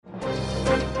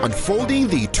unfolding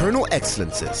the eternal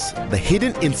excellences, the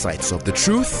hidden insights of the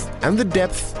truth, and the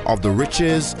depth of the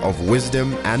riches of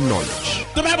wisdom and knowledge.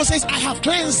 The Bible says, I have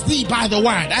cleansed thee by the word.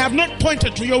 I have not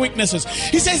pointed to your weaknesses.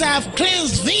 He says, I have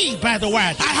cleansed thee by the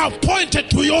word. I have pointed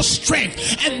to your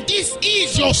strength. And this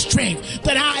is your strength,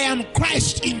 that I am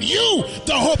Christ in you,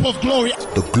 the hope of glory.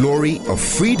 The glory of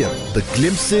freedom, the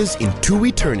glimpses into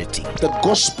eternity. The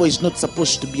gospel is not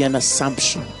supposed to be an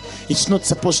assumption. It's not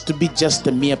supposed to be just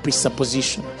a mere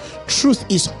presupposition. Truth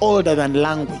is older than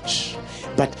language,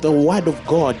 but the word of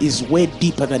God is way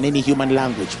deeper than any human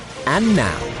language. And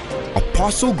now,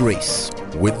 Apostle Grace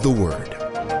with the word.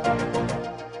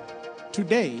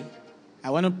 Today, I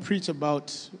want to preach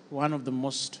about one of the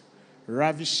most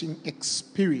ravishing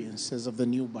experiences of the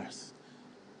new birth.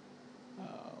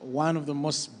 One of the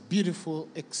most beautiful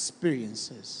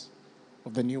experiences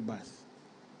of the new birth.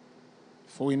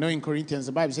 For we know in Corinthians,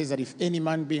 the Bible says that if any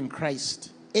man be in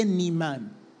Christ, any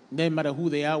man, no matter who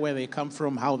they are, where they come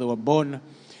from, how they were born,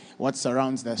 what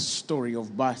surrounds their story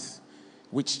of birth,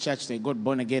 which church they got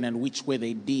born again and which way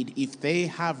they did, if they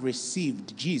have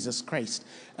received Jesus Christ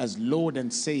as Lord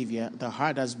and Savior, the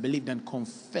heart has believed and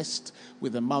confessed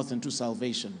with the mouth unto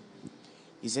salvation.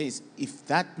 He says, if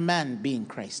that man be in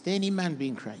Christ, any man be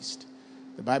in Christ,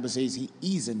 the Bible says he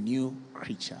is a new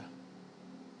creature.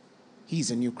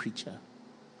 He's a new creature.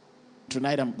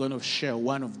 Tonight I'm going to share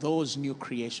one of those new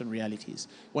creation realities,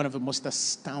 one of the most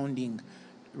astounding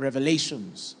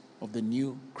revelations of the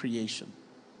new creation.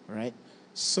 All right?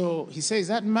 So he says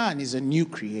that man is a new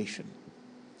creation.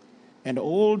 And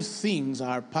old things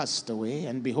are passed away,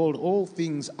 and behold, all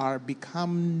things are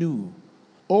become new.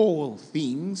 All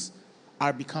things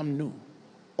are become new.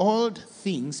 Old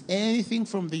things, anything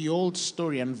from the old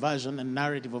story and version and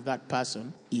narrative of that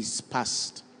person is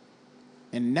past.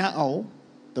 And now,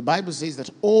 the Bible says that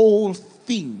all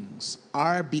things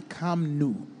are become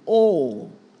new.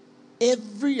 All,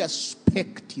 every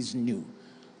aspect is new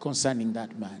concerning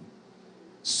that man.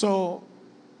 So,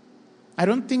 I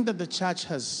don't think that the church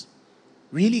has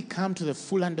really come to the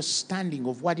full understanding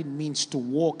of what it means to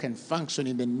walk and function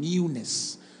in the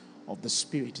newness of the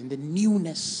Spirit, in the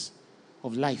newness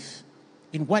of life,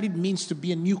 in what it means to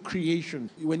be a new creation.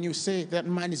 When you say that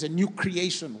man is a new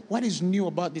creation, what is new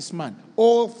about this man?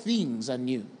 All things are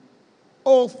new.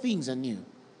 All things are new.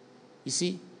 You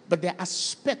see? But there are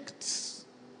aspects,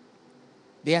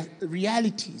 there are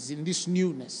realities in this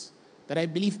newness that I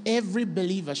believe every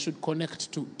believer should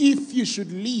connect to if you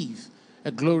should live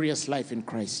a glorious life in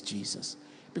Christ Jesus.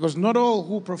 Because not all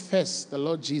who profess the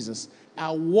Lord Jesus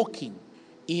are walking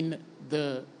in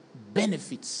the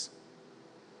benefits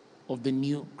of the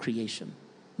new creation.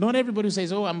 Not everybody who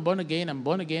says, oh, I'm born again, I'm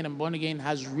born again, I'm born again,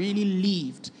 has really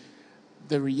lived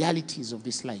the realities of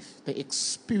this life, the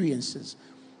experiences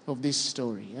of this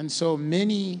story. And so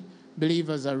many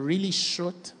believers are really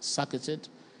short-circuited.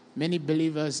 Many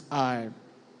believers are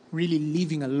really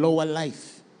living a lower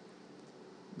life.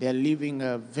 They're living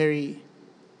a very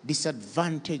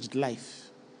disadvantaged life.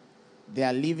 They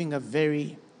are living a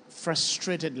very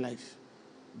frustrated life.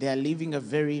 They are living a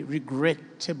very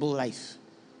regrettable life.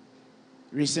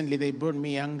 Recently, they brought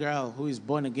me a young girl who is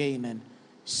born again, and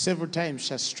several times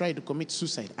she has tried to commit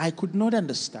suicide. I could not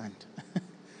understand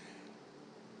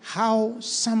how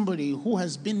somebody who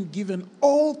has been given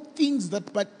all things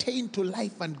that pertain to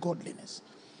life and godliness,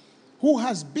 who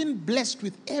has been blessed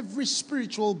with every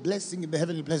spiritual blessing in the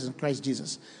heavenly places in Christ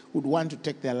Jesus, would want to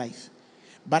take their life.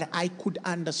 But I could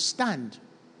understand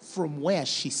from where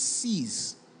she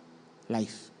sees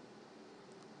life.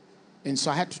 And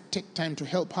so I had to take time to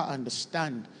help her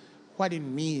understand what it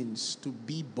means to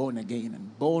be born again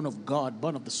and born of God,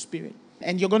 born of the Spirit.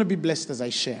 And you're going to be blessed as I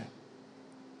share.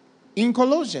 In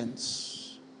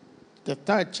Colossians, the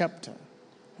 3rd chapter,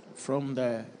 from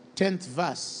the 10th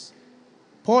verse,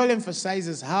 Paul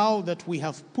emphasizes how that we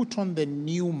have put on the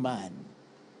new man.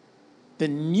 The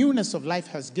newness of life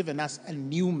has given us a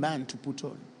new man to put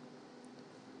on.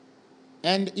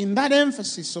 And in that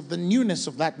emphasis of the newness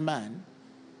of that man,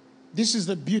 this is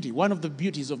the beauty, one of the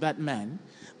beauties of that man.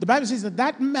 The Bible says that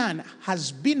that man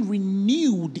has been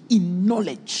renewed in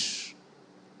knowledge.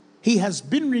 He has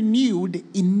been renewed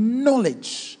in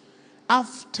knowledge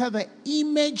after the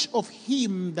image of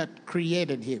him that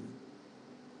created him.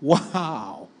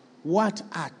 Wow, what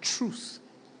a truth.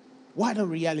 What a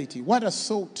reality. What a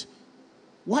thought.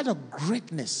 What a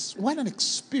greatness. What an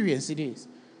experience it is.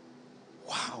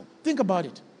 Wow, think about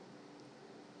it.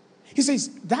 He says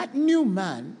that new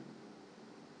man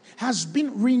has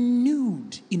been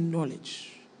renewed in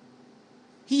knowledge.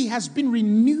 He has been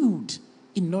renewed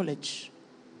in knowledge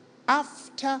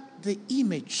after the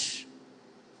image,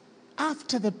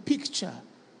 after the picture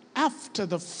after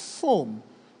the form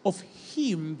of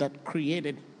him that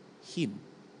created him.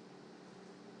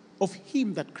 Of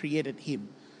him that created him.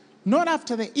 Not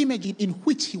after the image in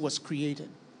which he was created.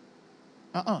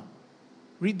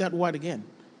 Read that word again.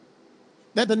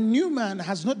 That the new man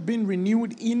has not been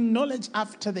renewed in knowledge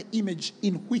after the image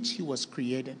in which he was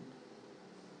created.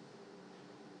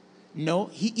 No,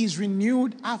 he is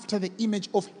renewed after the image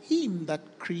of him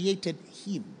that created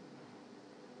him.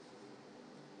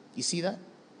 You see that?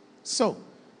 So,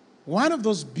 one of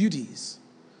those beauties,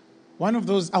 one of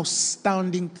those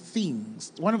outstanding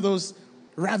things, one of those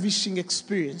ravishing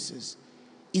experiences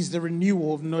is the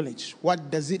renewal of knowledge. What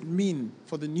does it mean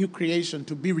for the new creation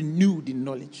to be renewed in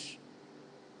knowledge?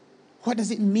 What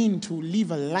does it mean to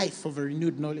live a life of a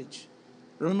renewed knowledge?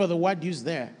 Remember, the word used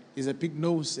there is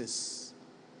epignosis.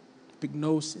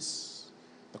 Epignosis,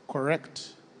 the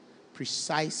correct,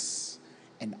 precise,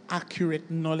 and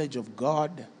accurate knowledge of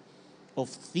God, of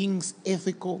things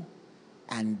ethical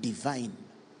and divine.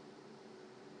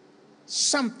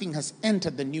 Something has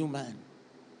entered the new man.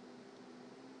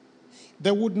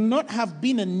 There would not have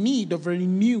been a need of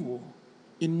renewal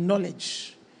in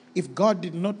knowledge if God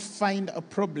did not find a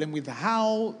problem with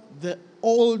how the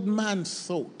old man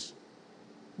thought,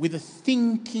 with the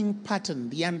thinking pattern,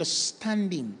 the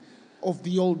understanding of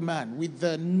the old man, with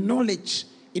the knowledge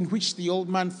in which the old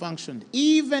man functioned.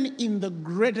 Even in the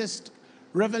greatest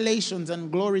revelations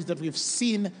and glories that we've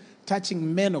seen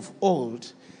touching men of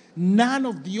old, none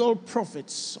of the old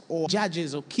prophets or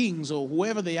judges or kings or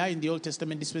whoever they are in the Old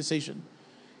Testament dispensation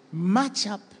match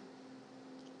up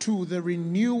to the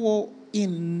renewal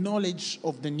in knowledge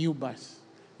of the new birth.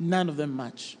 None of them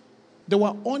match. They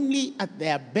were only at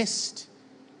their best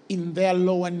in their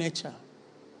lower nature.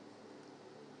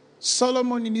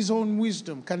 Solomon in his own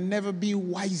wisdom can never be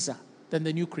wiser than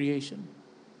the new creation.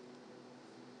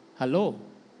 Hello?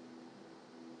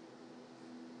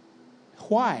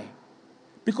 Why?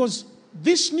 Because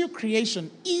this new creation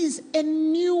is a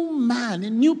new man, a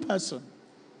new person.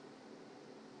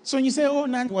 So when you say, oh,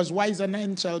 none was wiser,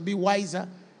 none shall be wiser,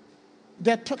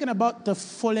 they're talking about the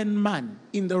fallen man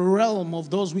in the realm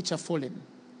of those which are fallen.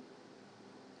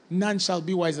 None shall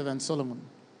be wiser than Solomon.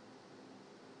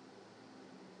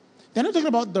 They're not talking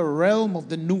about the realm of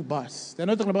the new birth. They're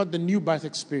not talking about the new birth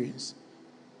experience.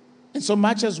 And so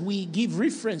much as we give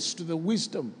reference to the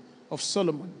wisdom of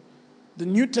Solomon, the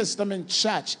New Testament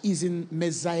church is in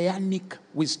messianic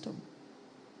wisdom.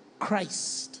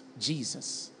 Christ,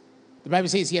 Jesus. The Bible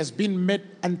says he has been made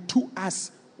unto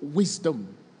us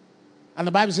wisdom. And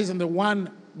the Bible says, and the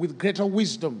one with greater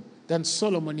wisdom than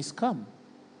Solomon is come.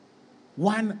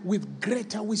 One with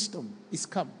greater wisdom is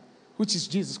come, which is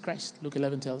Jesus Christ, Luke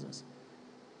 11 tells us.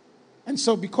 And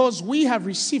so because we have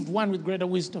received one with greater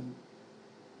wisdom,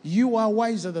 you are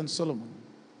wiser than Solomon.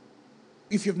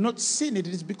 If you've not seen it,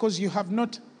 it is because you have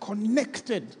not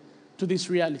connected to this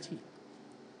reality.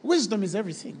 Wisdom is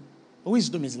everything.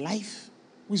 Wisdom is life.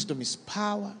 Wisdom is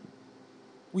power.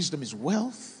 Wisdom is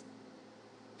wealth.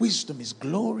 Wisdom is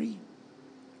glory.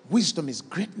 Wisdom is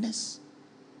greatness.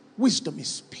 Wisdom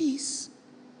is peace.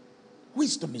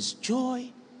 Wisdom is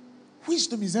joy.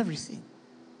 Wisdom is everything.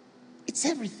 It's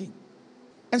everything.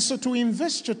 And so to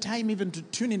invest your time even to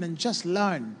tune in and just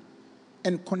learn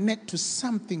and connect to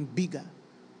something bigger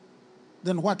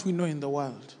than what we know in the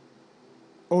world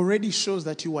already shows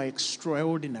that you are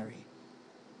extraordinary.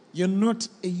 You're not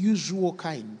a usual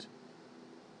kind.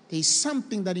 There is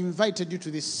something that invited you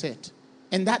to this set,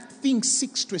 and that thing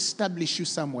seeks to establish you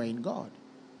somewhere in God.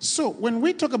 So when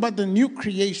we talk about the new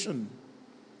creation,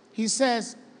 he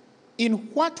says, in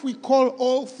what we call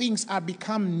all things are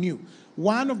become new.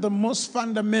 One of the most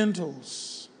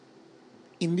fundamentals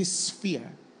in this sphere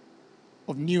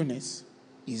of newness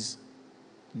is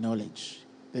knowledge.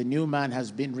 The new man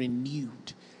has been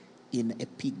renewed in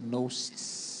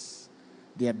epignosis,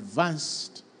 the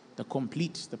advanced, the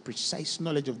complete, the precise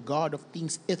knowledge of God, of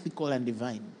things ethical and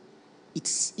divine.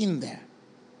 It's in there.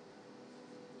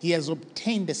 He has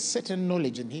obtained a certain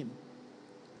knowledge in him.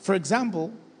 For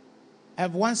example, I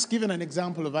have once given an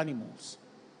example of animals.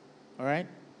 All right?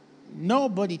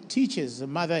 Nobody teaches a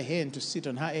mother hen to sit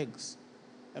on her eggs.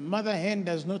 A mother hen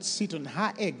does not sit on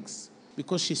her eggs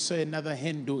because she saw another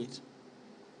hen do it.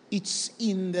 It's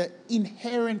in the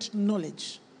inherent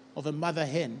knowledge of a mother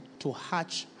hen to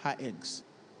hatch her eggs.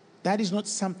 That is not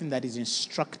something that is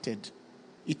instructed.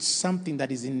 It's something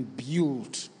that is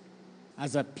imbued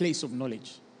as a place of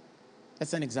knowledge.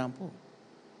 That's an example.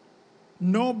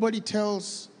 Nobody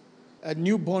tells a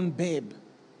newborn babe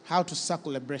how to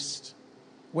suckle a breast.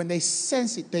 When they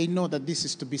sense it, they know that this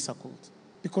is to be suckled.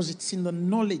 Because it's in the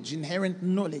knowledge, inherent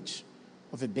knowledge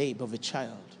of a babe, of a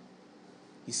child.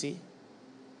 You see?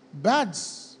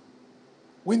 Birds,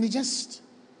 when they just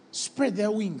spread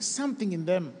their wings, something in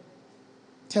them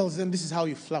tells them this is how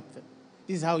you flap them.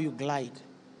 This is how you glide.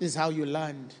 This is how you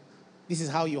land. This is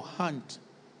how you hunt.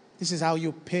 This is how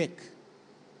you peck.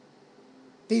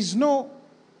 There's no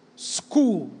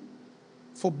school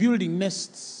for building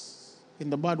nests in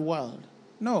the bird world.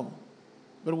 No.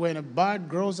 But when a bird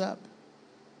grows up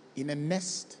in a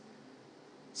nest,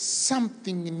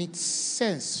 something in its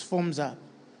sense forms up.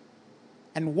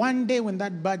 And one day when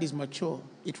that bird is mature,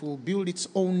 it will build its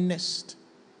own nest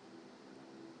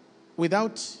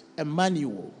without a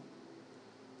manual.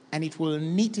 And it will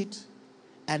knit it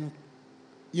and,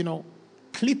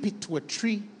 clip it to a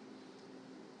tree.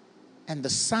 And the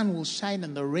sun will shine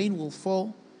and the rain will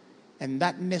fall. And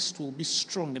that nest will be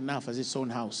strong enough as its own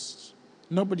house.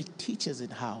 Nobody teaches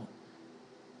it how.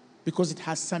 Because it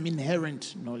has some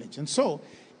inherent knowledge. And so,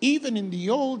 even in the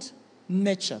old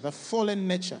nature, the fallen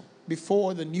nature,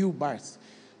 before the new birth,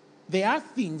 there are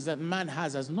things that man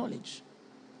has as knowledge.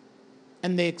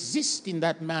 And they exist in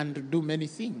that man to do many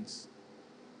things.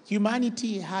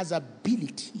 Humanity has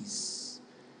abilities.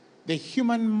 The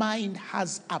human mind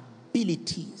has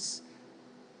abilities.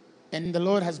 And the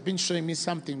Lord has been showing me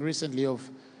something recently of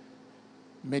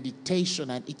meditation,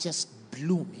 and it just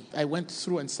blew me. I went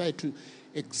through and started to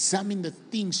examine the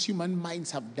things human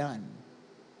minds have done.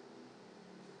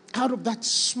 Out of that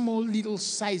small little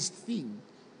sized thing,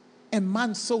 a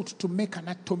man thought to make an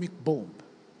atomic bomb.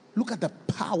 Look at the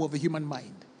power of the human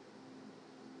mind.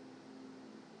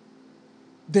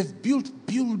 They've built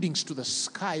buildings to the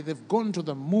sky. They've gone to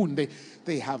the moon.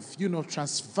 They have,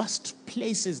 transversed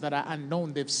places that are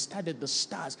unknown. They've studied the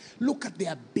stars. Look at the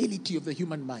ability of the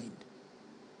human mind.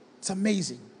 It's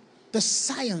amazing. The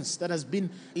science that has been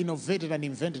innovated and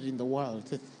invented in the world,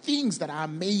 the things that are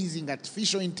amazing,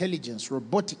 artificial intelligence,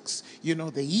 robotics,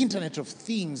 the Internet of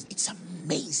Things, it's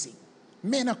amazing.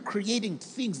 Men are creating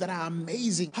things that are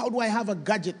amazing. How do I have a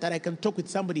gadget that I can talk with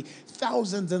somebody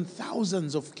thousands and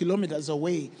thousands of kilometers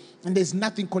away and there's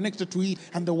nothing connected to it,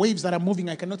 and the waves that are moving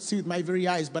I cannot see with my very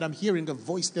eyes, but I'm hearing a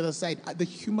voice the other side? The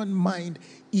human mind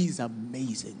is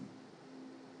amazing.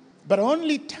 But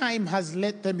only time has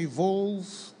let them evolve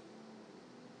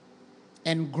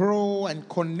and grow and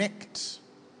connect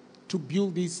to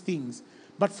build these things.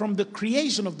 But from the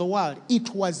creation of the world,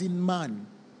 it was in man.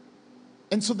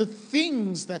 And so the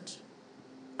things that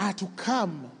are to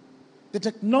come, the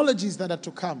technologies that are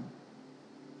to come,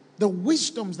 the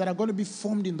wisdoms that are going to be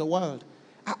formed in the world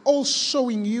are all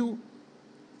showing you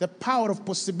the power of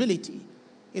possibility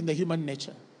in the human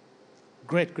nature.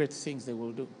 Great, great things they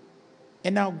will do.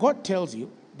 And now God tells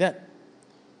you that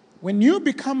when you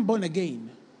become born again,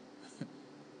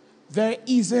 there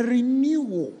is a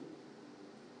renewal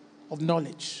of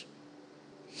knowledge.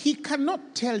 He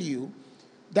cannot tell you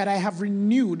that I have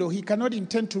renewed, or he cannot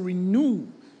intend to renew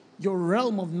your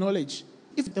realm of knowledge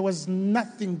if there was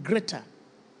nothing greater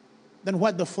than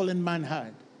what the fallen man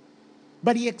had.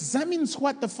 But he examines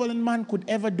what the fallen man could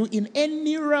ever do in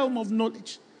any realm of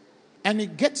knowledge. And he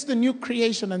gets the new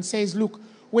creation and says, look,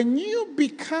 when you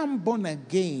become born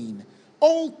again,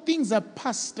 all things are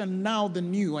past and now the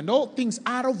new, and all things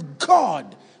are of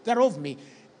God, they're of me.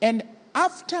 And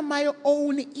after my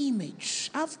own image,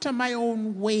 after my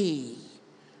own way,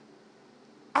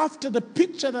 after the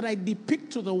picture that I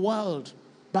depict to the world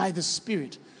by the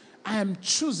Spirit, I am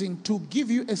choosing to give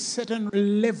you a certain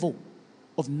level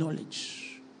of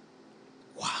knowledge.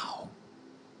 Wow.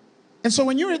 And so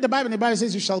when you read the Bible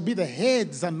says you shall be the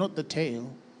heads and not the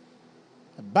tail,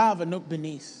 above and not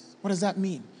beneath. What does that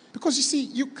mean? Because you see,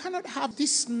 you cannot have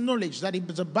this knowledge that it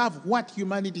is above what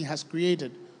humanity has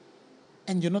created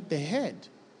and you're not the head.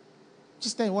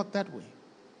 Just don't work that way.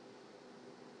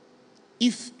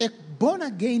 If a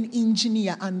born-again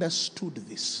engineer understood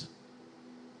this,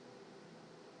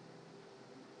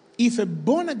 if a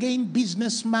born-again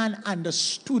businessman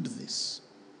understood this,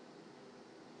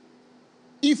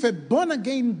 if a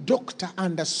born-again doctor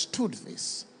understood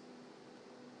this,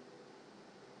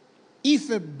 if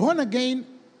a born-again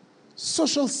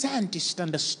social scientist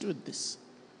understood this,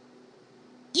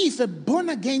 if a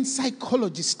born-again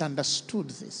psychologist understood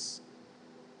this,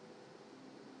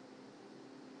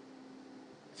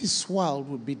 this world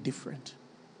would be different.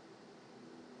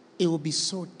 It would be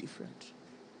so different.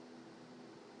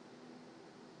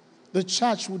 The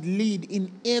church would lead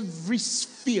in every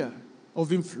sphere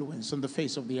of influence on the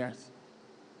face of the earth.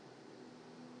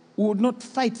 We would not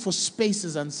fight for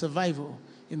spaces and survival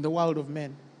in the world of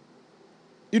men.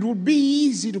 It would be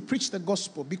easy to preach the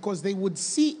gospel because they would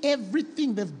see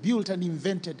everything they've built and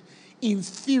invented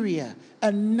inferior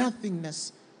and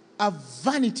nothingness, a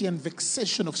vanity and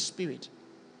vexation of spirit.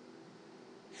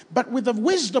 But with the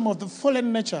wisdom of the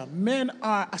fallen nature, men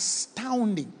are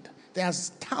astounded. They're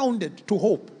astounded to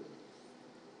hope.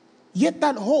 Yet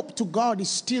that hope to God is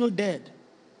still dead.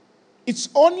 It's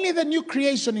only the new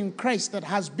creation in Christ that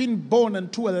has been born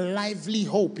unto a lively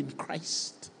hope in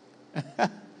Christ.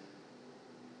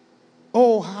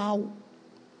 Oh, how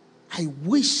I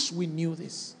wish we knew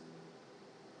this.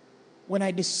 When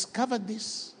I discovered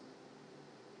this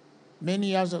many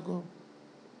years ago,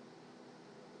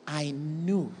 I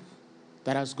knew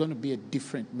that I was going to be a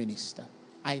different minister.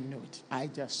 I knew it. I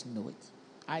just knew it.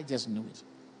 I just knew it.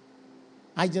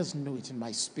 I just knew it in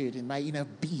my spirit, in my inner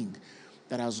being,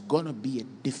 that I was going to be a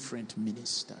different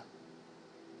minister.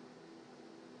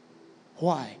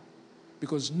 Why?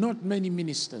 Because not many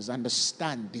ministers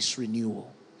understand this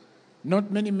renewal.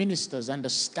 Not many ministers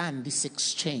understand this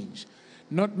exchange.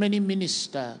 Not many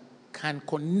ministers can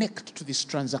connect to this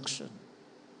transaction.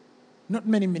 Not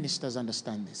many ministers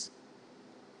understand this.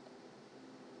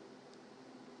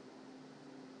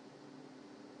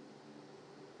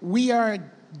 We are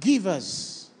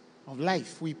givers of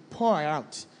life. We pour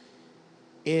out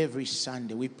every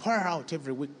Sunday. We pour out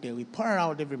every weekday. We pour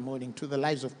out every morning to the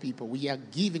lives of people. We are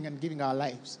giving and giving our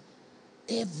lives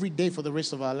every day for the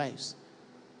rest of our lives.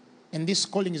 And this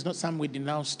calling is not something we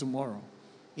denounce tomorrow.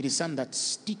 It is something that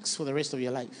sticks for the rest of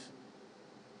your life.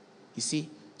 You see?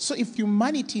 So if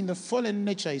humanity in the fallen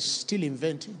nature is still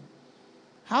inventing,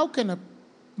 how can a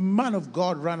man of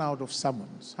God run out of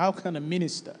sermons? How can a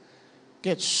minister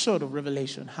get short of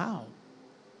revelation? How?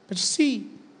 But you see,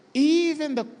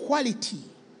 even the quality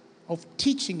of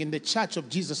teaching in the church of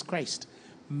Jesus Christ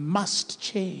must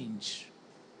change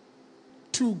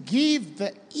to give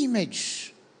the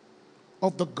image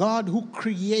of the God who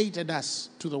created us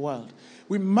to the world.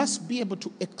 We must be able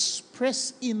to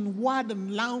express in word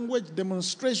and language,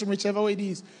 demonstration, whichever way it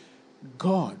is,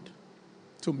 God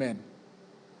to men.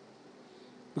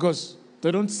 Because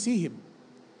they don't see him.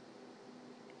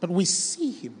 But we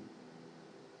see him.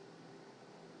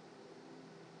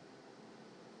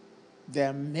 There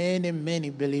are many, many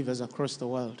believers across the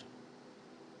world.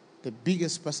 The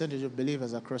biggest percentage of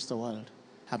believers across the world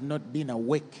have not been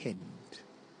awakened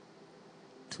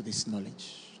to this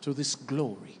knowledge, to this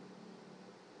glory,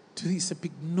 to this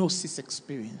epignosis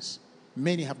experience.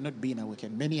 Many have not been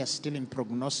awakened. Many are still in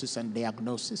prognosis and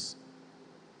diagnosis.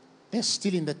 They're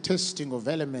still in the testing of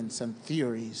elements and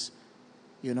theories,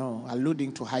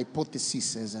 alluding to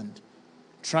hypotheses and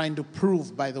trying to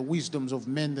prove by the wisdoms of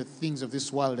men the things of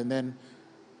this world, and then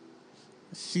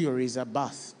theories are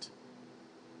birthed.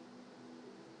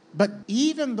 But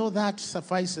even though that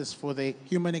suffices for the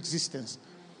human existence,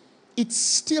 it's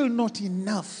still not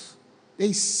enough. There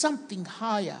is something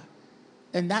higher,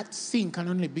 and that thing can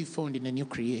only be found in a new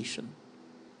creation.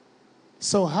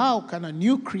 So how can a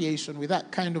new creation with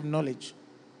that kind of knowledge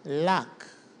lack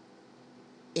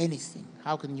anything?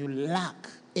 How can you lack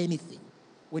anything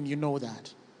when you know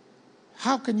that?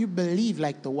 How can you believe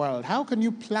like the world? How can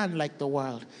you plan like the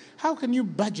world? How can you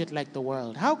budget like the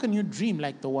world? How can you dream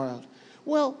like the world?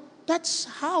 Well, that's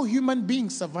how human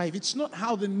beings survive. It's not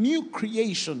how the new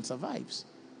creation survives.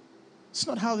 It's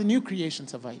not how the new creation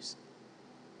survives.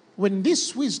 When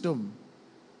this wisdom,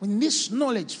 when this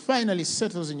knowledge finally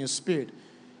settles in your spirit,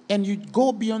 and you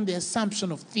go beyond the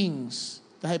assumption of things,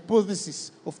 the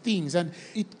hypothesis of things, and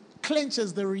it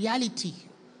clenches the reality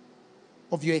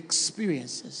of your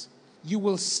experiences, you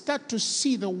will start to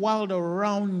see the world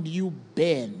around you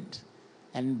bend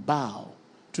and bow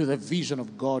to the vision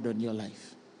of God on your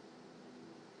life.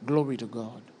 Glory to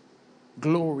God.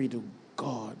 Glory to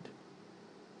God.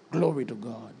 Glory to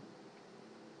God.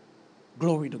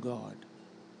 Glory to God.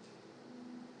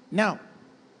 Now,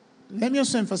 let me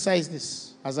also emphasize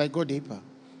this as I go deeper.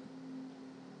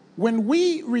 When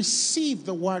we receive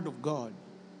the Word of God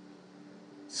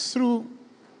through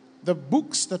the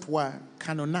books that were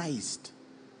canonized,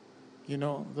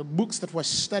 the books that were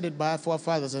studied by our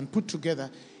forefathers and put together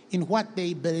in what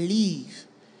they believe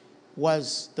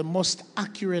was the most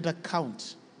accurate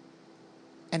account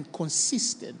and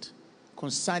consistent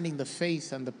concerning the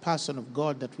faith and the person of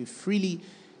God that we freely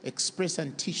express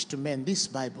and teach to men, this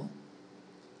Bible,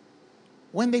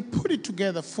 when they put it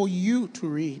together for you to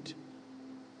read,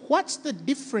 what's the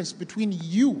difference between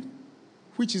you,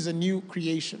 which is a new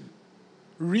creation,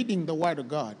 reading the Word of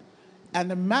God,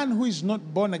 and a man who is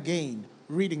not born again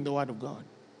reading the Word of God?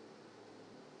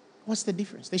 What's the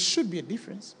difference? There should be a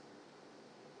difference.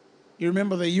 You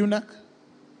remember the eunuch,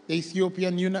 the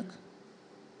Ethiopian eunuch?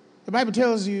 The Bible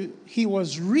tells you he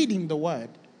was reading the Word,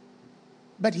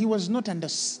 but he was not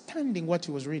understanding what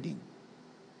he was reading.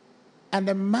 And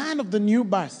the man of the new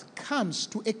birth comes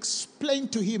to explain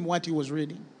to him what he was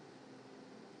reading.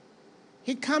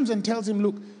 He comes and tells him,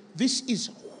 look, this is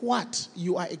what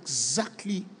you are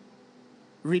exactly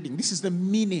reading. This is the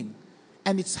meaning.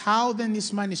 And it's how then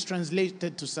this man is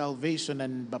translated to salvation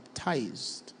and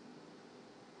baptized.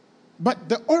 But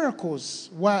the oracles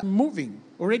were moving.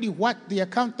 Already what the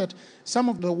account that some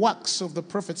of the works of the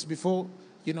prophets before,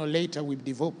 later we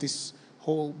developed this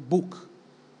whole book.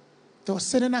 There were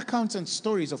certain accounts and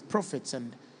stories of prophets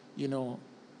and,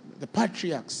 the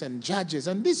patriarchs and judges.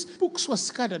 And these books were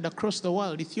scattered across the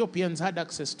world. Ethiopians had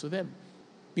access to them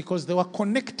because they were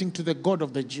connecting to the God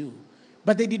of the Jew.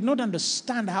 But they did not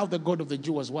understand how the God of the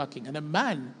Jew was working. And a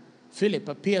man, Philip,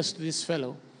 appears to this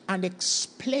fellow and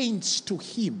explains to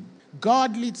him.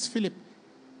 God leads Philip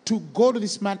to go to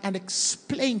this man and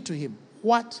explain to him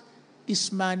what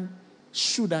this man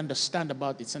should understand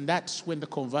about this. And that's when the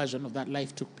conversion of that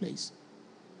life took place.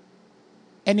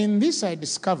 And in this I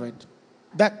discovered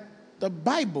that the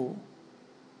Bible,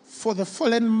 for the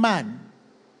fallen man,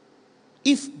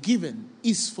 if given,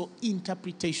 is for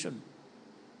interpretation.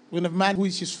 When a man who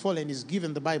is fallen is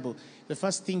given the Bible, the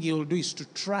first thing he will do is to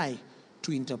try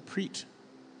to interpret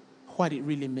what it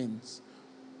really means.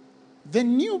 The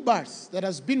new birth that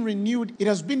has been renewed, it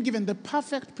has been given the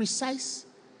perfect, precise,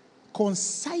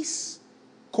 concise,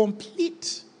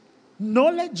 complete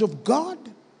knowledge of God,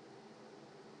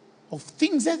 of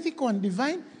things ethical and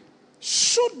divine,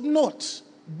 should not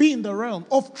be in the realm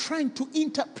of trying to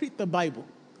interpret the Bible.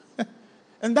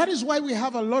 And that is why we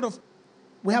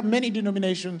have many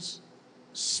denominations,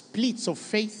 splits of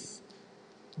faith,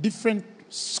 different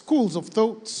schools of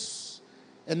thoughts,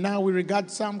 and now we regard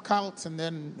some cults and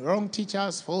then wrong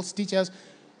teachers, false teachers,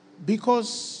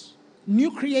 because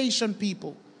new creation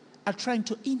people are trying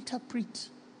to interpret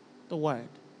the word,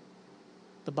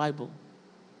 the Bible.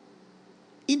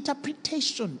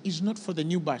 Interpretation is not for the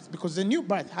new birth, because the new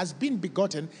birth has been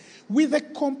begotten with a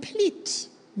complete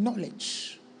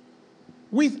knowledge,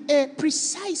 with a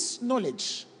precise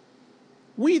knowledge,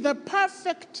 with a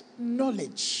perfect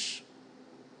knowledge.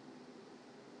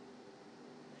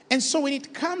 And so when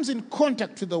it comes in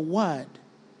contact with the word,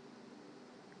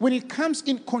 when it comes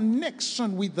in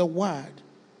connection with the word,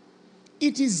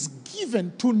 it is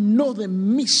given to know the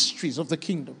mysteries of the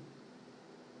kingdom.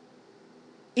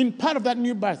 In part of that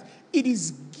new birth, it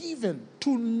is given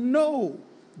to know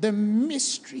the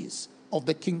mysteries of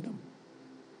the kingdom.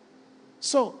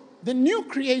 So the new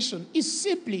creation is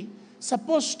simply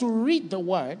supposed to read the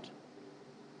word,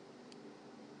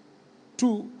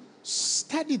 to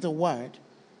study the word,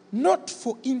 not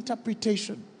for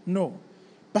interpretation, no,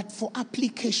 but for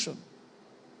application.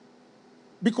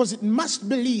 Because it must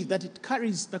believe that it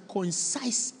carries the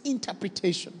concise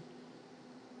interpretation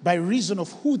by reason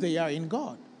of who they are in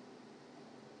God.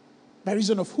 By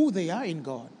reason of who they are in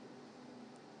God.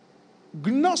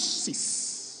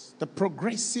 Gnosis, the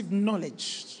progressive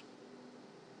knowledge.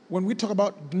 When we talk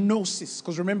about gnosis,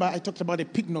 because remember I talked about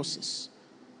epignosis,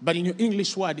 but in your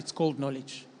English word it's called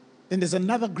knowledge. Then there's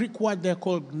another Greek word there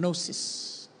called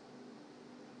gnosis.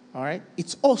 All right?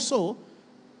 It's also,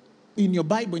 in your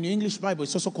Bible, in your English Bible,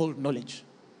 it's also called knowledge.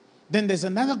 Then there's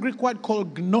another Greek word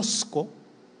called gnosko,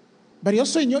 but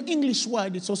also in your English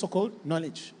word, it's also called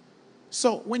knowledge.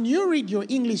 So when you read your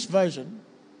English version,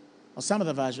 or some of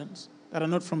the versions that are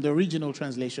not from the original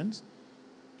translations,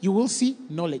 you will see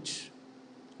knowledge.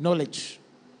 Knowledge.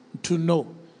 To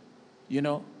know.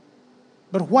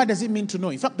 But what does it mean to know?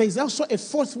 In fact, there's also a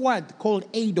fourth word called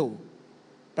eido,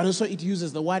 but also it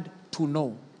uses the word to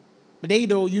know. But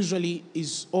eido usually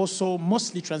is also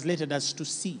mostly translated as to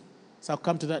see. So I'll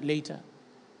come to that later.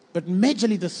 But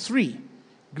majorly the three,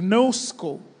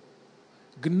 gnosko,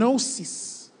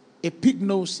 gnosis,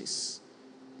 epignosis,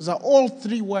 those are all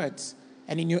three words.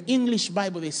 And in your English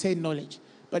Bible, they say knowledge.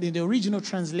 But in the original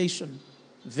translation,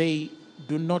 they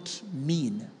do not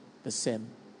mean the same.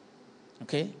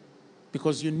 Okay?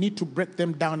 Because you need to break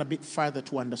them down a bit further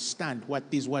to understand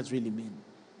what these words really mean.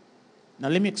 Now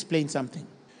let me explain something.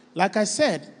 Like I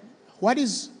said, what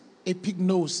is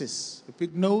epignosis?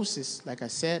 Epignosis, like I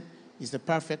said, is the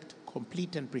perfect,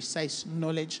 complete, and precise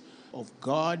knowledge of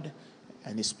God,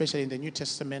 and especially in the New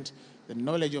Testament, the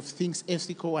knowledge of things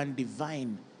ethical and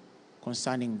divine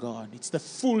concerning God. It's the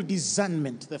full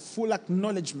discernment, the full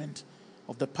acknowledgement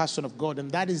of the person of God, and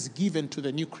that is given to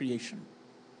the new creation.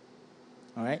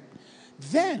 All right?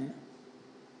 Then,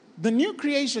 the new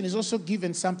creation is also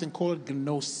given something called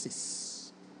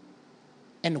gnosis.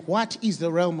 And what is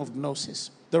the realm of gnosis?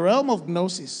 The realm of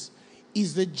gnosis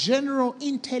is the general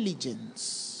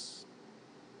intelligence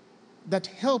that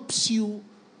helps you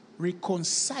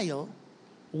reconcile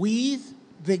with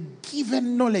the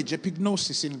given knowledge,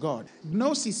 epignosis in God.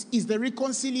 Gnosis is the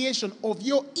reconciliation of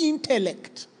your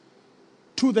intellect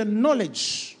to the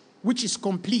knowledge which is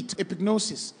complete,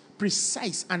 epignosis,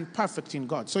 precise and perfect in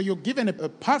God. So you're given a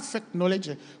perfect knowledge,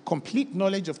 a complete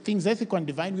knowledge of things ethical and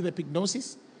divine with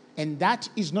epignosis. And that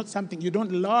is not something, you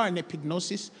don't learn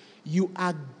epignosis. You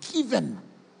are given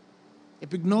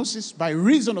epignosis by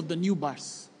reason of the new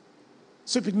birth.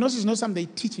 So epignosis is not something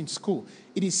they teach in school.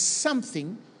 It is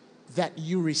something that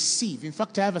you receive. In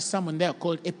fact, I have a sermon there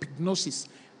called Epignosis,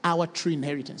 Our True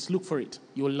Inheritance. Look for it.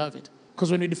 You will love it. Because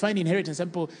when we define inheritance, some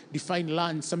people define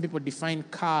land, some people define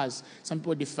cars, some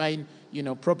people define,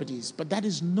 properties. But that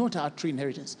is not our true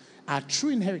inheritance. Our true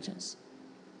inheritance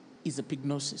is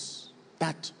epignosis.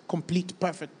 That complete,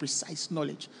 perfect, precise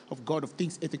knowledge of God, of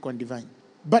things ethical and divine.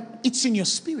 But it's in your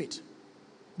spirit.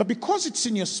 But because it's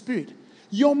in your spirit,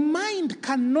 your mind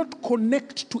cannot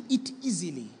connect to it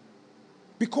easily.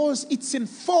 Because it's in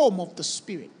form of the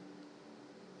spirit.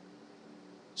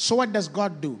 So what does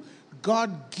God do?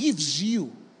 God gives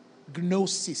you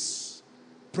gnosis,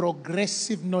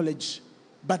 progressive knowledge.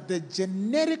 But the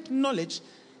generic knowledge,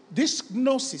 this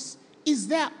gnosis, is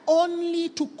there only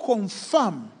to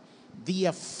confirm the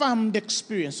affirmed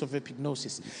experience of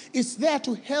epignosis. It's there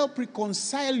to help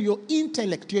reconcile your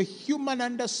intellect, your human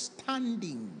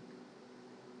understanding,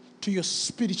 to your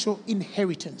spiritual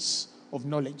inheritance of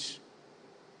knowledge.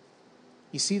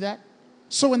 You see that?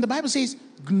 So when the Bible says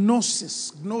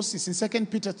gnosis in 2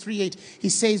 Peter 3:8, he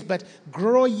says, but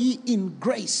grow ye in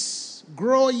grace,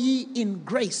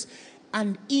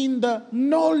 and in the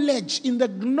knowledge, in the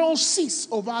gnosis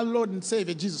of our Lord and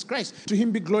Savior Jesus Christ. To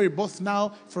him be glory both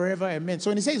now, forever, amen. So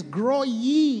when he says, grow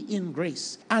ye in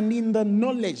grace, and in the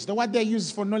knowledge, the word they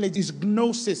use for knowledge is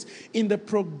gnosis, in the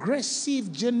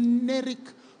progressive, generic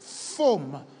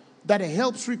form that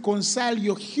helps reconcile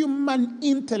your human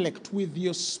intellect with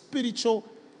your spiritual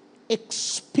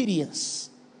experience.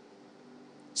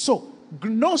 So,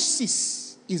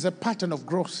 gnosis is a pattern of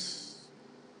growth.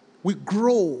 We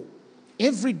grow.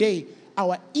 Every day,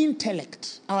 our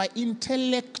intellect, our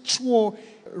intellectual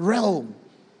realm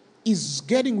is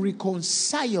getting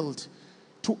reconciled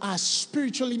to our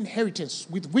spiritual inheritance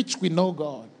with which we know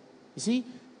God. You see?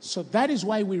 So that is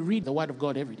why we read the Word of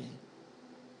God every day.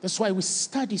 That's why we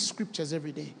study scriptures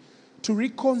every day. To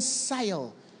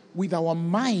reconcile with our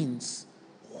minds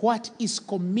what is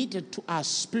committed to our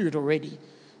spirit already.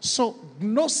 So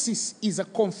gnosis is a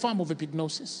confirm of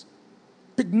epignosis.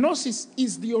 Epignosis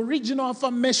is the original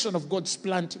affirmation of God's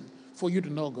planting for you to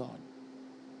know God.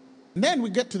 And then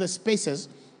we get to the spaces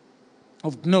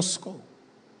of gnosko.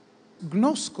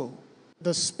 Gnosko,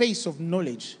 the space of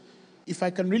knowledge. If I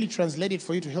can really translate it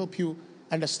for you to help you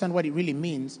understand what it really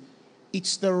means,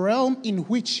 it's the realm in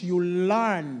which you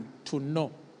learn to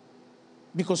know.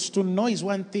 Because to know is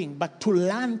one thing, but to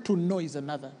learn to know is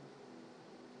another.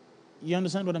 You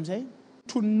understand what I'm saying?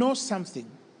 To know something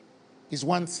is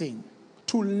one thing.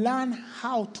 To learn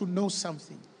how to know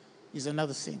something is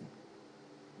another thing.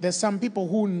 There's some people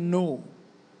who know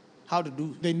how to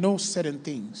do, they know certain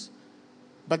things,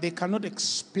 but they cannot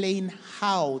explain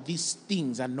how these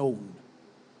things are known.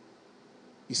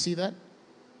 You see that?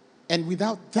 And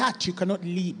without that, you cannot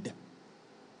lead.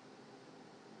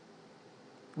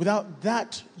 Without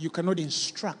that, you cannot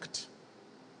instruct.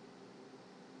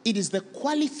 It is the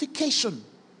qualification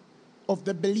of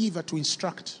the believer to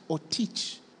instruct or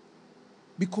teach,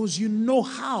 because you know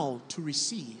how to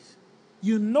receive.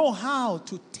 You know how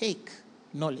to take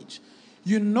knowledge.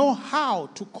 You know how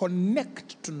to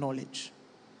connect to knowledge.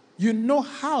 You know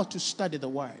how to study the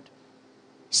word.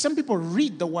 Some people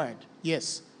read the word,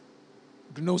 yes,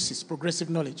 gnosis, progressive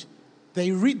knowledge.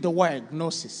 They read the word,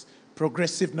 gnosis,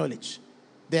 progressive knowledge.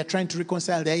 They are trying to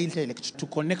reconcile their intellect to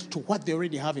connect to what they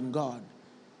already have in God.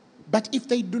 But if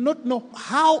they do not know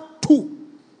how to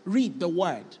read the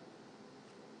word,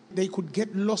 they could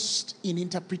get lost in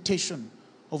interpretation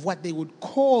of what they would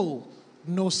call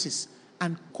gnosis,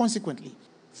 and consequently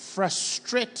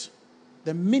frustrate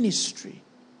the ministry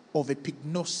of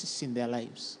epignosis in their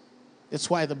lives. That's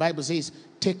why the Bible says,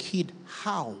 take heed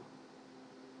how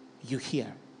you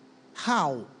hear.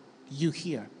 How you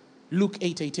hear. Luke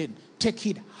 8:18. Take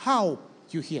heed how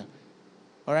you hear.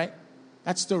 All right?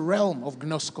 That's the realm of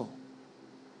gnosko.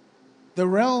 The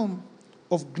realm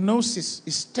of gnosis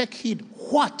is take heed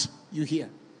what you hear.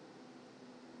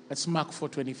 That's Mark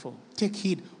 4:24. Take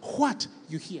heed what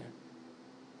you hear.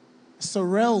 It's the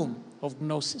realm of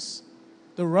gnosis.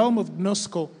 The realm of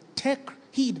gnosko, take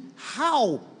heed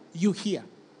how you hear.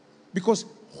 Because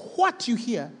what you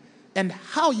hear and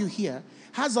how you hear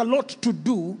has a lot to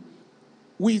do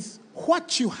with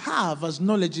what you have as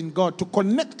knowledge in God, to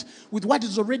connect with what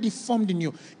is already formed in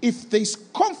you. If there is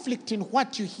conflict in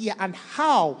what you hear and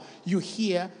how you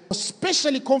hear,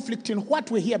 especially conflict in what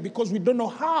we hear because we don't know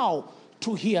how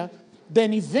to hear,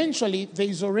 then eventually there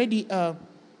is already a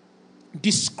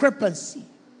discrepancy.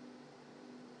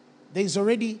 There is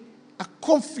already a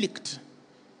conflict.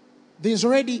 There is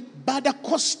already bad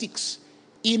acoustics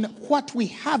in what we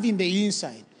have in the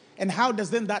inside. And how does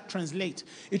then that translate?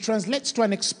 It translates to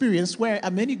an experience where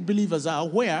many believers are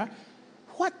aware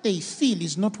what they feel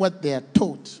is not what they are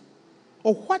taught.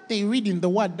 Or what they read in the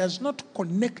Word does not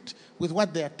connect with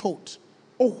what they are taught.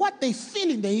 Or what they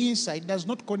feel in the inside does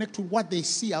not connect with what they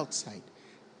see outside.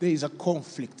 There is a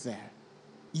conflict there.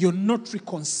 You're not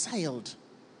reconciled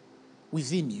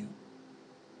within you.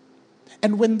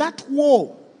 And when that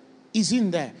war is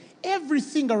in there,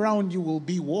 everything around you will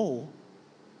be war.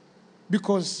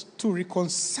 Because to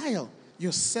reconcile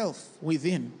yourself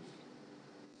within,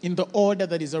 in the order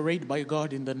that is arrayed by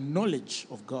God, in the knowledge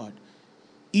of God,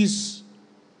 is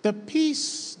the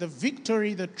peace, the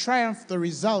victory, the triumph, the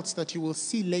results that you will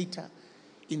see later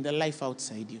in the life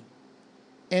outside you.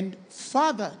 And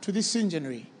further to this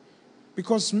enginery,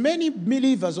 because many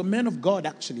believers or men of God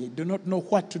actually do not know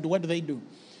what to do. What do?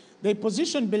 They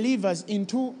position believers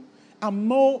into a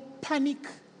more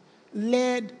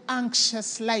panic-led,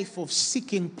 anxious life of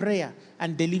seeking prayer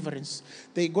and deliverance.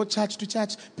 They go church to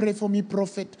church, pray for me,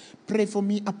 prophet, pray for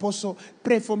me, apostle,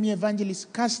 pray for me,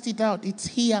 evangelist, cast it out, it's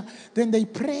here. Then they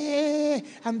pray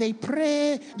and they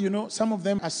pray. You know, some of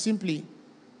them are simply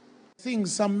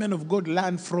things some men of God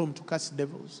learn from to cast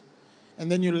devils.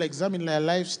 And then you'll examine their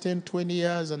lives 10, 20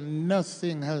 years and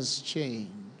nothing has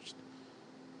changed.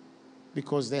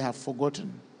 Because they have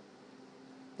forgotten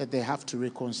that they have to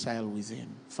reconcile within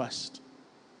first.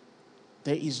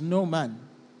 There is no man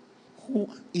who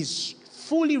is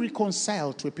fully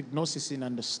reconciled to epignosis in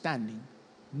understanding,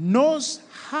 knows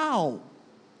how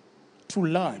to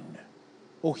learn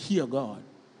or hear God,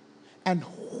 and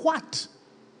what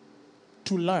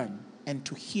to learn and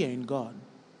to hear in God,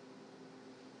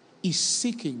 is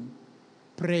seeking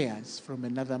prayers from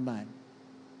another man.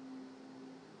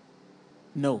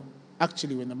 No.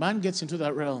 Actually, when the man gets into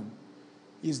that realm,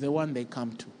 he's the one they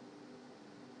come to.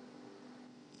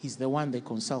 He's the one they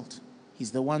consult.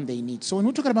 He's the one they need. So when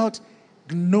we're talking about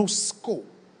gnosko,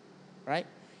 right?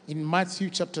 In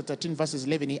Matthew chapter 13, verses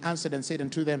 11, he answered and said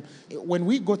unto them, when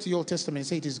we go to the Old Testament,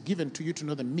 say it is given to you to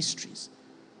know the mysteries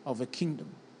of a kingdom.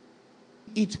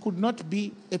 It could not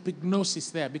be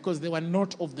epignosis there because they were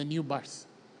not of the new birth.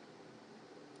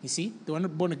 You see, they were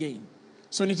not born again.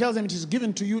 So when he tells them it is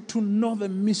given to you to know the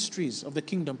mysteries of the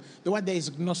kingdom, the word there is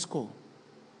gnosko.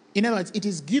 In other words, it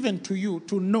is given to you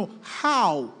to know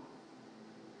how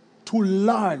to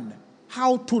learn,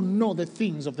 how to know the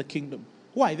things of the kingdom.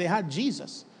 Why? They had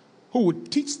Jesus who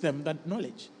would teach them that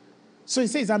knowledge. So he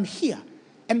says, I'm here.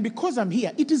 And because I'm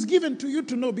here, it is given to you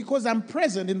to know because I'm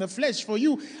present in the flesh for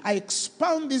you. I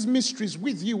expound these mysteries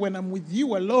with you when I'm with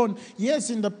you alone. Yes,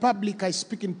 in the public, I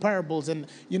speak in parables and,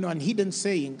 and hidden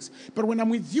sayings. But when I'm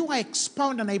with you, I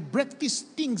expound and I break these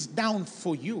things down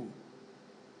for you.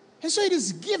 And so it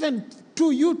is given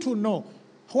to you to know.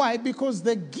 Why? Because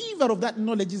the giver of that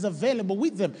knowledge is available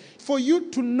with them for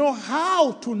you to know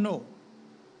how to know.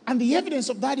 And the evidence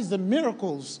of that is the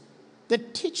miracles, the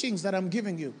teachings that I'm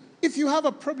giving you. If you have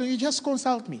a problem, you just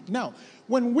consult me. Now,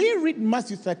 when we read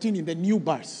Matthew 13 in the new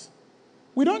birth,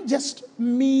 we don't just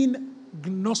mean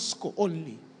gnosko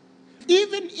only.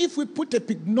 Even if we put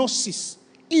epignosis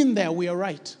in there, we are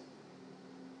right.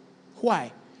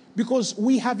 Why? Because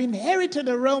we have inherited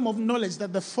a realm of knowledge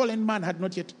that the fallen man had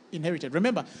not yet inherited.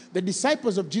 Remember, the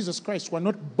disciples of Jesus Christ were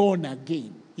not born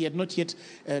again. He had not yet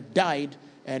died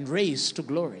and raised to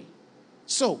glory.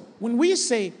 So, when we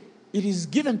say it is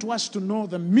given to us to know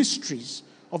the mysteries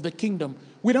of the kingdom,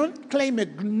 we don't claim a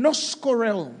gnosko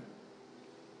realm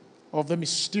of the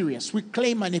mysterious. We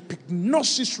claim an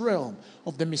epignosis realm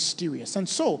of the mysterious. And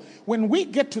so, when we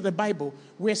get to the Bible,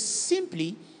 we're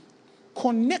simply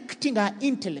connecting our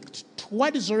intellect to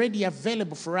what is already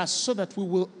available for us so that we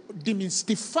will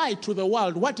demystify to the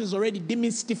world what is already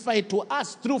demystified to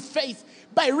us through faith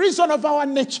by reason of our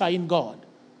nature in God.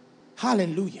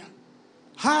 Hallelujah.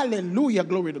 Hallelujah.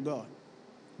 Glory to God.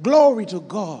 Glory to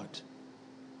God.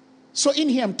 So in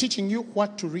here I'm teaching you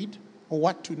what to read or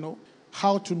what to know,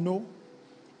 how to know,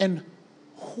 and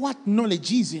what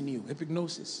knowledge is in you,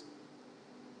 epignosis.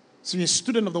 So you're a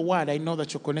student of the word, I know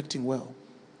that you're connecting well.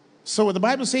 So what the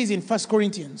Bible says in 1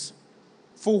 Corinthians,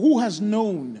 for who has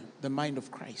known the mind of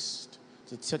Christ?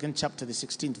 The second chapter, the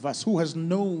 16th verse. Who has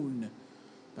known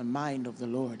the mind of the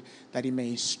Lord that he may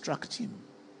instruct him?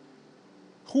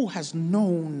 Who has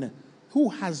known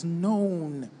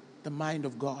the mind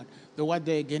of God? The word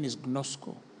there again is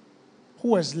gnosko.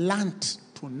 Who has learnt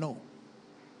to know?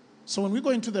 So when we go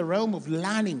into the realm of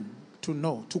learning to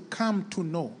know, to come to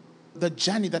know, the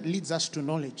journey that leads us to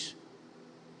knowledge,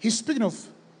 he's speaking of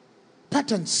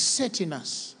patterns set in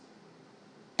us.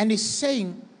 And he's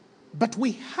saying, but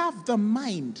we have the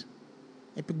mind,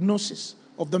 epignosis,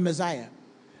 of the Messiah.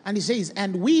 And he says,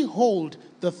 and we hold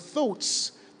the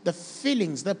thoughts, the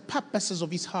feelings, the purposes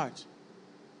of his heart.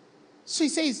 So he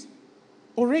says,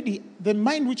 already the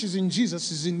mind which is in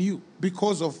Jesus is in you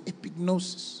because of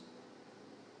epignosis.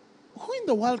 Who in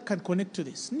the world can connect to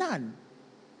this? None.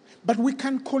 But we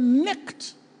can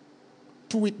connect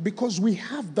to it because we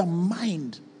have the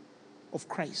mind of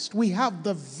Christ. We have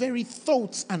the very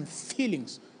thoughts and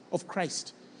feelings of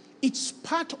Christ. It's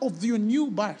part of your new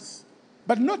birth.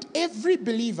 But not every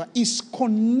believer is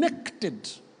connected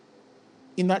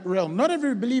in that realm. Not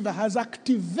every believer has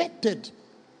activated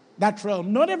that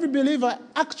realm. Not every believer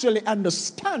actually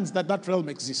understands that that realm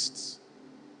exists.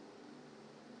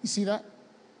 You see that?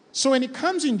 So when it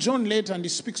comes in John later and he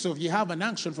speaks of you have an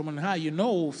action from on high, you know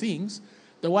all things,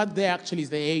 the word there actually is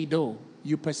the eido.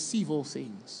 You perceive all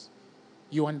things.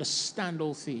 You understand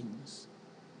all things.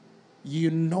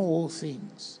 You know all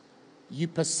things. You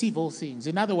perceive all things.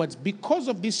 In other words, because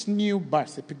of this new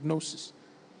birth, epignosis,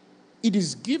 it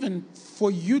is given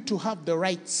for you to have the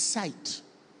right sight.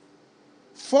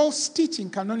 False teaching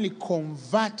can only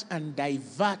convert and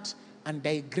divert and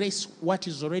digress what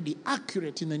is already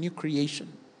accurate in the new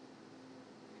creation.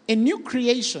 In new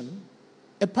creation,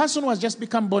 a person who has just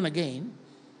become born again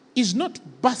is not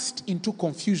birthed into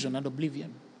confusion and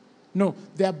oblivion. No,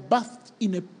 they are birthed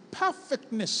in a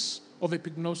perfectness of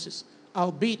epignosis,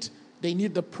 albeit they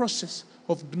need the process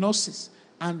of gnosis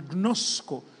and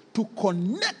gnosko to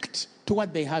connect to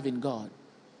what they have in God.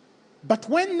 But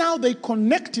when now they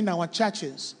connect in our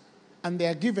churches and they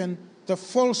are given the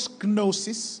false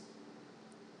gnosis,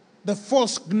 the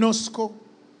false gnosko,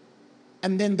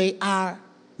 and then they are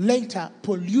later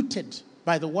polluted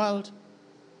by the world,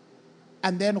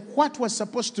 and then what was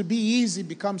supposed to be easy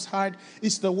becomes hard.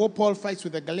 It's the war Paul fights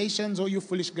with the Galatians. Oh, you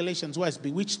foolish Galatians, who has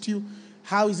bewitched you?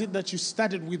 How is it that you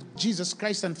started with Jesus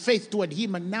Christ and faith toward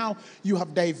him, and now you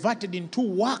have diverted into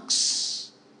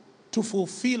works to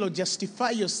fulfill or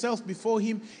justify yourself before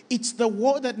him? It's the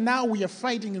war that now we are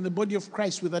fighting in the body of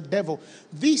Christ with the devil.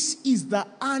 This is the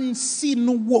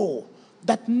unseen war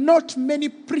that not many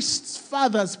priests,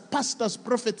 fathers, pastors,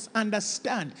 prophets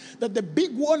understand. That the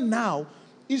big war now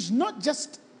is not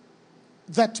just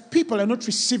that people are not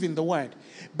receiving the word,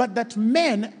 but that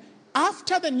men,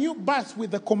 after the new birth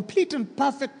with the complete and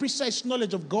perfect, precise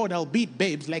knowledge of God, albeit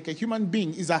babes, like a human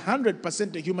being is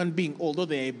 100% a human being, although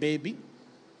they're a baby.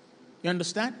 You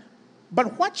understand?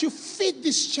 But what you feed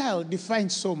this child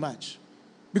defines so much.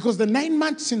 Because the 9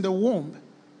 months in the womb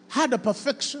had a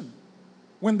perfection.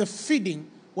 When the feeding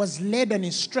was led and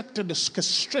instructed,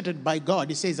 orchestrated by God.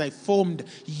 He says, I formed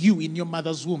you in your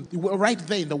mother's womb. You were right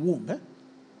there in the womb. Eh?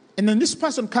 And then this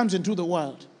person comes into the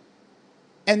world.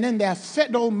 And then they are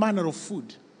fed all manner of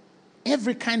food.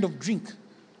 Every kind of drink.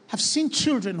 I've seen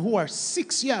children who are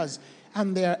 6 years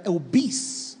and they are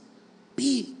obese.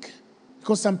 Big.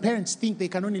 Because some parents think they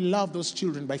can only love those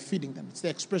children by feeding them. It's the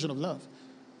expression of love.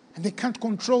 And they can't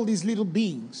control these little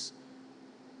beings.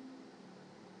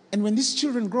 And when these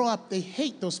children grow up, they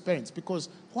hate those parents because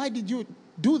why did you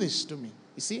do this to me?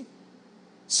 You see?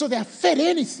 So they are fed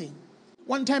anything.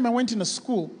 One time I went in a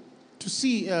school to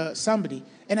see somebody,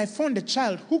 and I found a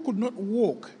child who could not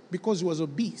walk because he was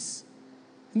obese.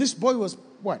 And this boy was,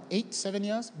 8, 7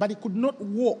 years? But he could not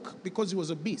walk because he was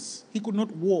obese. He could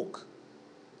not walk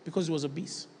because he was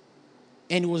obese.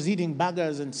 And he was eating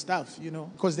burgers and stuff,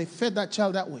 because they fed that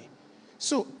child that way.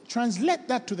 So translate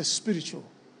that to the spiritual.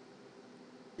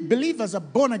 Believers are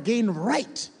born again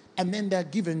right, and then they're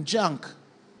given junk.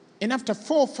 And after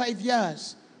 4 or 5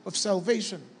 years of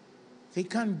salvation, they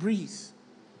can't breathe,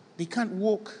 they can't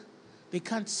walk, they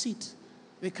can't sit,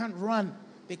 they can't run,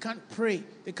 they can't pray,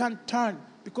 they can't turn,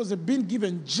 because they've been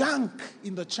given junk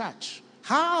in the church.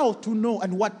 How to know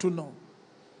and what to know.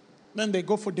 Then they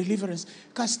go for deliverance.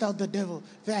 Cast out the devil.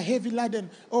 They are heavy laden.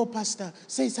 Oh, pastor,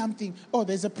 say something. Oh,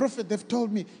 there's a prophet. They've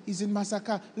told me he's in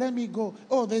Masaka. Let me go.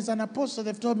 Oh, there's an apostle.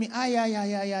 They've told me,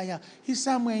 he's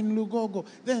somewhere in Lugogo.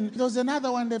 Then there's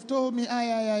another one. They've told me,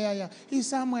 he's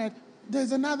somewhere.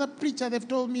 There's another preacher. They've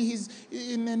told me he's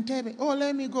in Entebbe. Oh,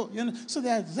 let me go. So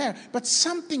they are there. But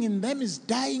something in them is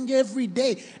dying every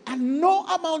day. And no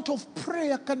amount of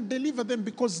prayer can deliver them,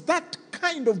 because that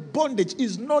kind of bondage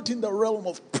is not in the realm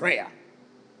of prayer.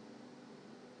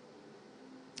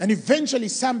 And eventually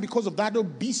some, because of that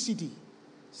obesity,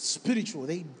 spiritual,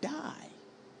 they die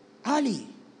early.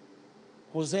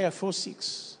 Hosea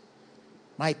 4:6.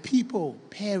 My people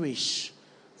perish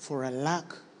for a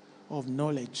lack of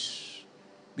knowledge.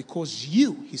 Because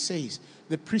you, he says,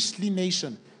 the priestly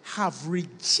nation, have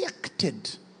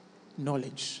rejected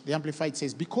knowledge. The Amplified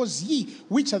says, because ye,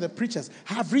 which are the preachers,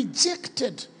 have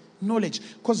rejected knowledge.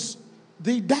 Because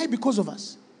they die because of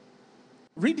us.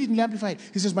 Read it in the Amplified.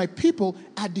 He says, my people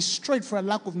are destroyed for a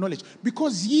lack of knowledge.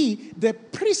 Because ye, the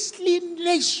priestly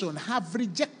nation, have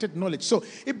rejected knowledge. So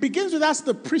it begins with us,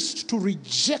 the priest, to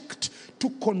reject, to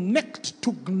connect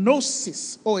to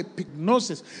gnosis or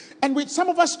epignosis. And some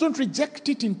of us don't reject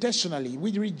it intentionally.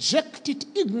 We reject it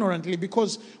ignorantly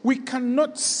because we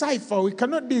cannot cipher, we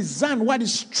cannot discern what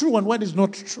is true and what is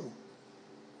not true.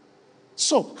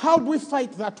 So how do we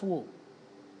fight that war?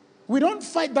 We don't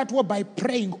fight that war by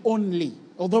praying only,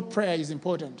 although prayer is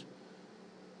important.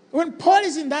 When Paul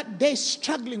is in that day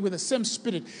struggling with the same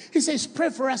spirit, he says, pray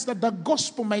for us that the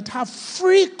gospel might have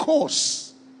free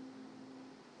course.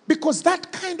 Because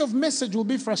that kind of message will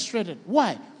be frustrated.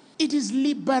 Why? It is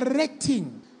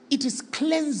liberating. It is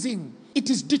cleansing. It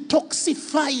is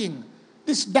detoxifying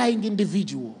this dying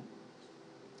individual.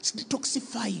 It's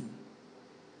detoxifying.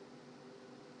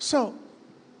 So,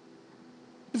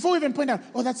 before we even point out,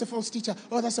 oh, that's a false teacher,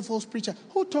 oh, that's a false preacher,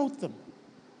 who taught them?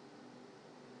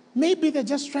 Maybe they're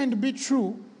just trying to be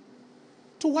true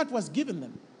to what was given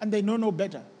them, and they know no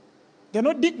better. They're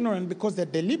not ignorant because they're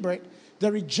deliberate.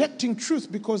 They're rejecting truth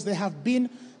because they have been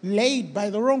laid by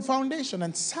the wrong foundation.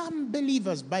 And some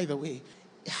believers, by the way,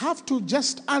 have to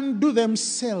just undo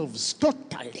themselves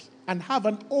totally and have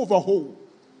an overhaul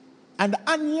and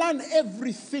unlearn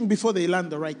everything before they learn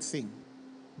the right thing.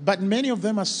 But many of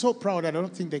them are so proud, I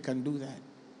don't think they can do that.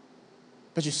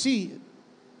 But you see,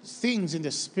 things in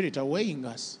the spirit are weighing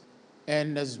us.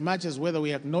 And as much as whether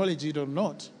we acknowledge it or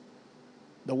not,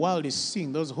 the world is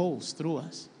seeing those holes through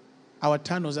us. Our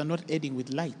tunnels are not aiding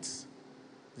with lights.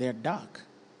 They're dark.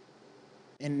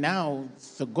 And now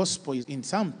the gospel in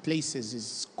some places is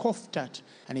scoffed at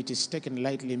and it is taken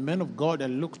lightly. Men of God are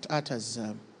looked at as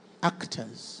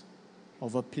actors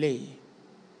of a play.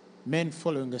 Men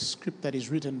following a script that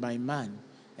is written by man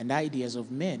and ideas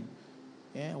of men.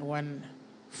 Yeah, one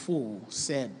fool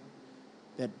said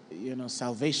that,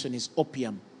 salvation is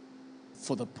opium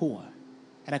for the poor.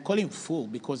 And I call him fool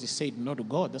because he said no to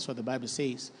God. That's what the Bible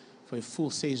says. For a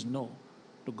fool says no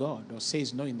to God or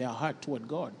says no in their heart toward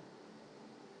God.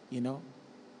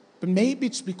 But maybe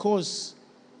it's because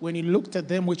when he looked at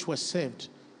them which were saved,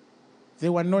 they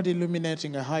were not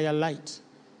illuminating a higher light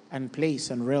and place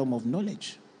and realm of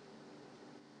knowledge.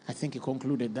 I think he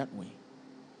concluded that way.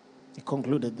 He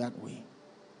concluded that way.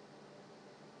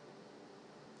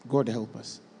 God help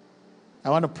us. I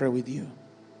want to pray with you.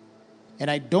 And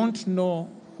I don't know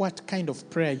what kind of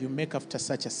prayer you make after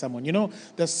such a sermon.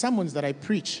 There's sermons that I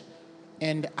preach,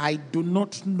 and I do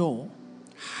not know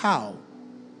how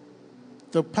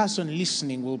the person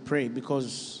listening will pray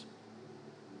because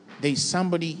there is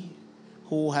somebody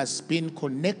who has been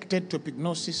connected to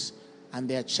epignosis, and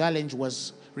their challenge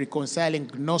was reconciling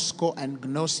gnosko and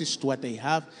gnosis to what they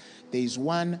have. There is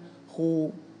one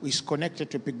who is connected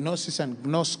to epignosis and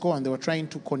gnosko, and they were trying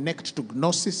to connect to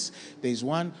gnosis. There is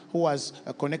one who was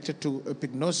connected to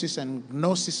epignosis and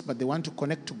gnosis, but they want to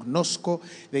connect to gnosko.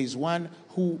 There is one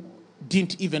who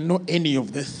didn't even know any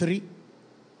of the three.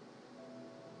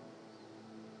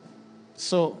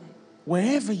 So,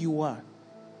 wherever you are,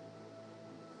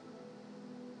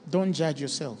 don't judge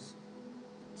yourself.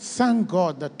 Thank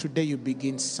God that today you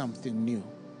begin something new.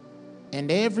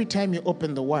 And every time you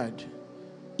open the word,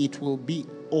 it will be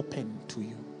open to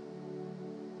you.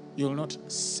 You will not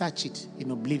search it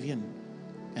in oblivion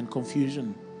and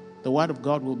confusion. The word of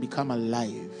God will become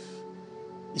alive.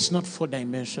 It's not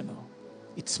four-dimensional.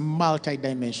 It's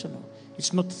multi-dimensional.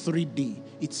 It's not 3D.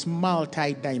 It's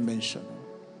multi-dimensional.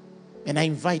 And I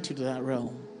invite you to that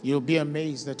realm. You'll be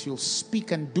amazed that you'll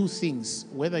speak and do things,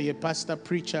 whether you're a pastor,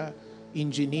 preacher,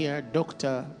 engineer,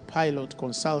 doctor, pilot,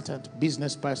 consultant,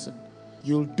 business person.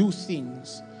 You'll do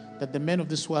things that the men of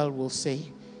this world will say,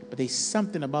 but there's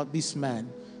something about this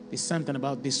man, there's something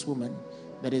about this woman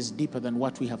that is deeper than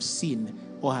what we have seen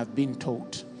or have been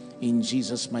taught, in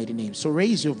Jesus' mighty name. So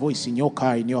raise your voice in your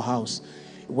car, in your house,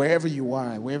 wherever you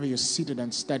are, wherever you're seated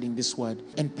and studying this word,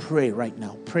 and pray right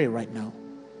now. Pray right now.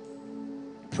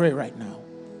 Pray right now.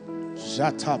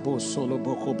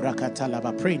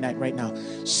 Pray right now.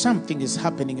 Something is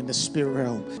happening in the spirit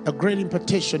realm. A great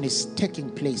impartation is taking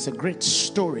place. A great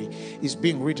story is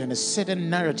being written. A certain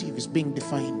narrative is being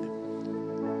defined.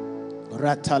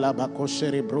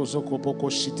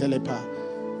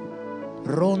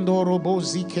 Rondo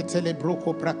robozi ketele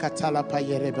broko prakatala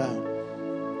payereba.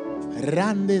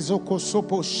 Rande zoko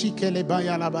sopo shikele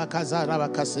bayala bakazara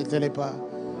bakasetelepa.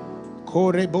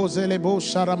 Kore bozele bo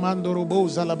sharamando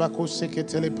roboza la bakose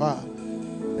ketelepa.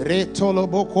 Retolo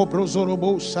boko brozoro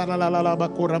bo sharala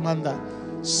bakoramanda.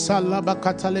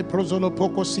 Salabakatale prozolo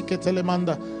poko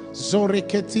siketelemanda. Zore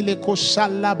ketile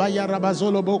koshala bayara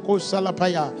bazolo boko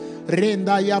salapaya.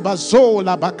 Renda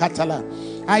yabazola bakatala.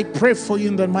 I pray for you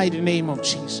in the mighty name of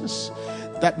Jesus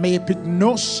that may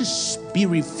epignosis be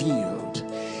revealed.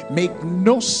 May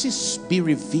gnosis be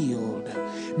revealed.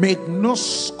 May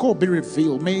gnosko be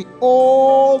revealed. May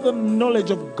all the knowledge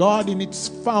of God in its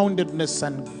foundedness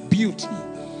and beauty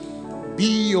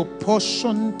be your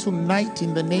portion tonight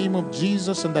in the name of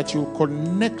Jesus, and that you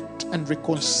connect and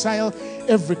reconcile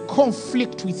every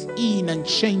conflict within and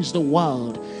change the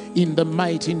world in the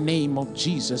mighty name of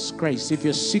Jesus Christ. If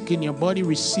you're sick in your body,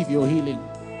 receive your healing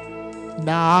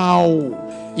now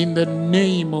in the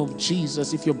name of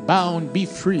Jesus. If you're bound, be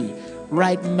free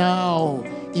right now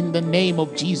in the name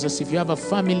of Jesus. If you have a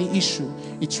family issue,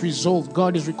 it's resolved.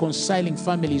 God is reconciling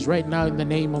families right now in the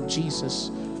name of Jesus.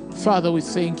 Father, we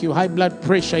thank you. High blood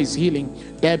pressure is healing.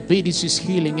 Diabetes is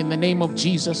healing in the name of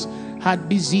Jesus. Heart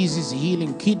disease is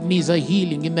healing. Kidneys are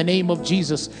healing in the name of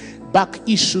Jesus. Back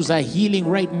issues are healing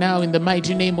right now in the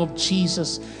mighty name of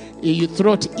Jesus. Your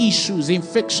throat issues,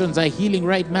 infections are healing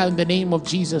right now in the name of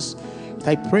Jesus.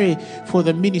 I pray for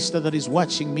the minister that is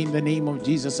watching me in the name of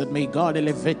Jesus, that may God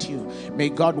elevate you. May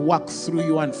God work through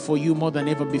you and for you more than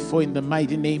ever before in the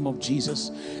mighty name of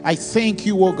Jesus. I thank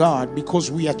you, oh God,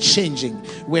 because we are changing.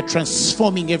 We're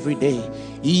transforming every day.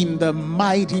 In the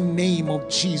mighty name of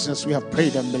Jesus, we have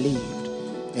prayed and believed.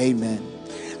 Amen.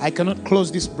 I cannot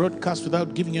close this broadcast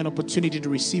without giving you an opportunity to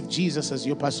receive Jesus as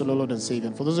your personal Lord and Savior.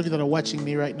 And for those of you that are watching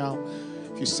me right now,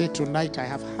 if you say tonight, I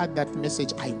have heard that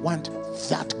message, I want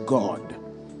that God.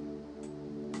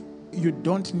 You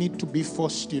don't need to be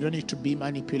forced. You don't need to be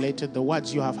manipulated. The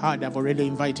words you have heard have already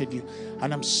invited you.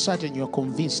 And I'm certain you're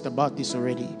convinced about this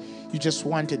already. You just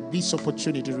wanted this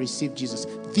opportunity to receive Jesus.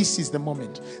 This is the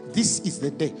moment. This is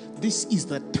the day. This is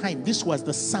the time. This was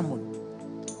the sermon.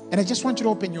 And I just want you to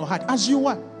open your heart as you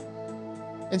are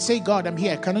and say, God, I'm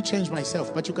here. I cannot change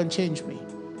myself, but you can change me.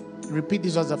 Repeat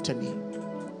these words after me.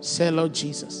 Say, Lord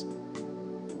Jesus,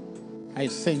 I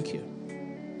thank you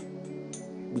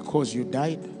because you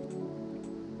died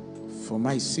for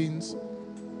my sins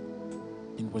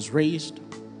and was raised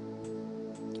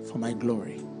for my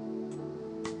glory.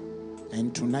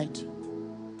 And tonight,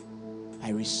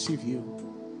 I receive you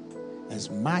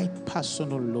as my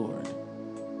personal Lord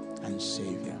and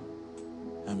Savior.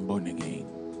 I'm born again.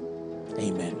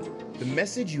 Amen. The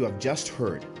message you have just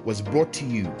heard was brought to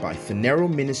you by Phaneroo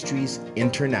Ministries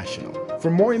International. For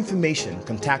more information,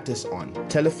 contact us on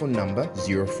telephone number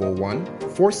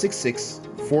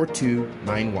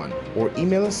 041-466-4291 or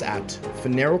email us at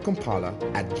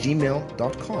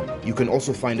phanerokampala@gmail.com. You can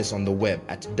also find us on the web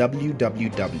at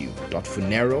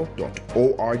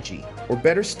www.phaneroo.org. Or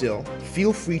better still,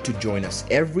 feel free to join us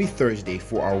every Thursday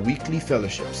for our weekly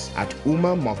fellowships at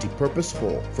UMA Multipurpose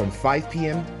Hall from 5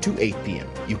 p.m. to 8 p.m.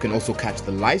 You can also catch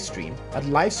the live stream at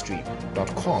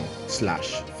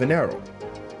livestream.com/Phaneroo.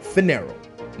 Phaneroo,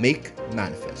 make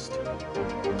manifest.